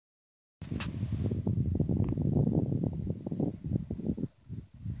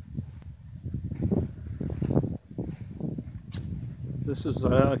This is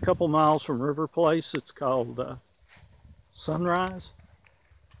a couple miles from River Place. It's called Sunrise.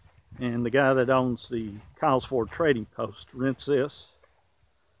 And the guy that owns the Kyles Ford Trading Post rents this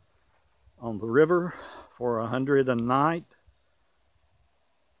on the river for $100 a night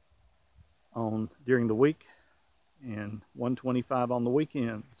during the week and $125 on the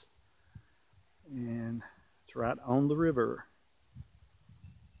weekends. And it's right on the river.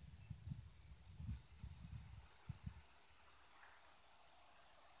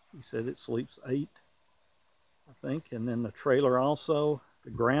 He said it sleeps 8, I think, and then the trailer also. The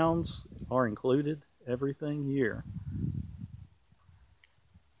grounds are included, everything here.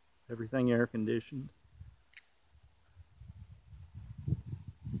 Everything air conditioned.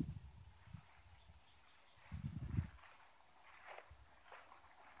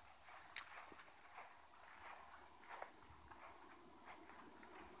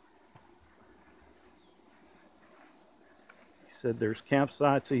 He said there's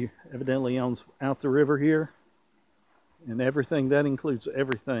campsites. He evidently owns out the river here. And everything, that includes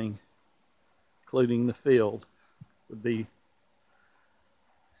everything, including the field, would be.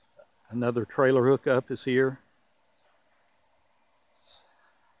 Another trailer hookup is here. It's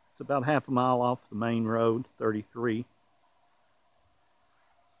about half a mile off the main road, 33.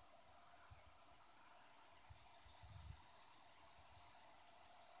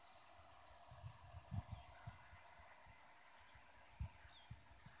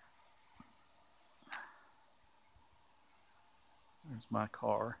 There's my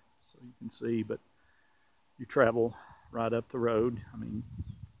car, so you can see, but you travel right up the road. I mean,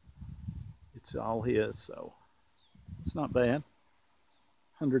 it's all his, so it's not bad.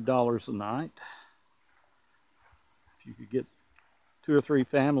 $100 a night. If you could get 2 or 3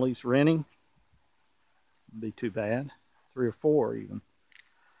 families renting, it'd be too bad. 3 or 4 even.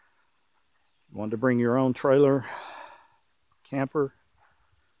 You wanted to bring your own trailer, camper,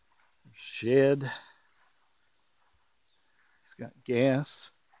 shed. It's got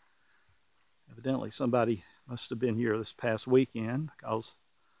gas. Evidently somebody must have been here this past weekend because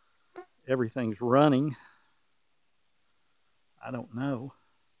everything's running. I don't know.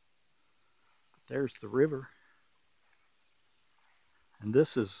 But there's the river. And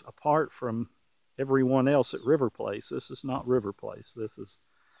this is apart from everyone else at River Place. This is not River Place. This is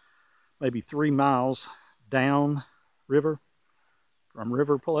maybe 3 miles down river from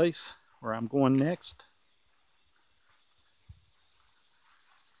River Place, where I'm going next.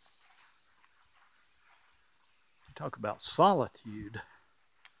 Talk about solitude.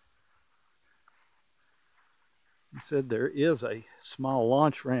 He said there is a small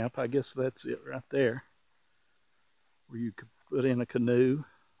launch ramp. I guess that's it right there, where you could put in a canoe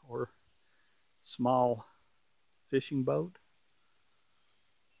or small fishing boat.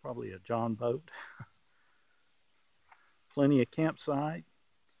 Probably a John boat. Plenty of campsite.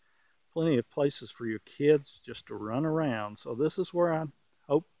 Plenty of places for your kids just to run around. So this is where I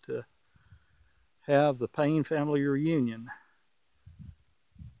hope to have the Payne family reunion.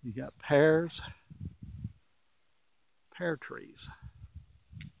 You got pears, pear trees.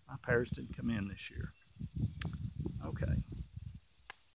 My pears didn't come in this year. Okay.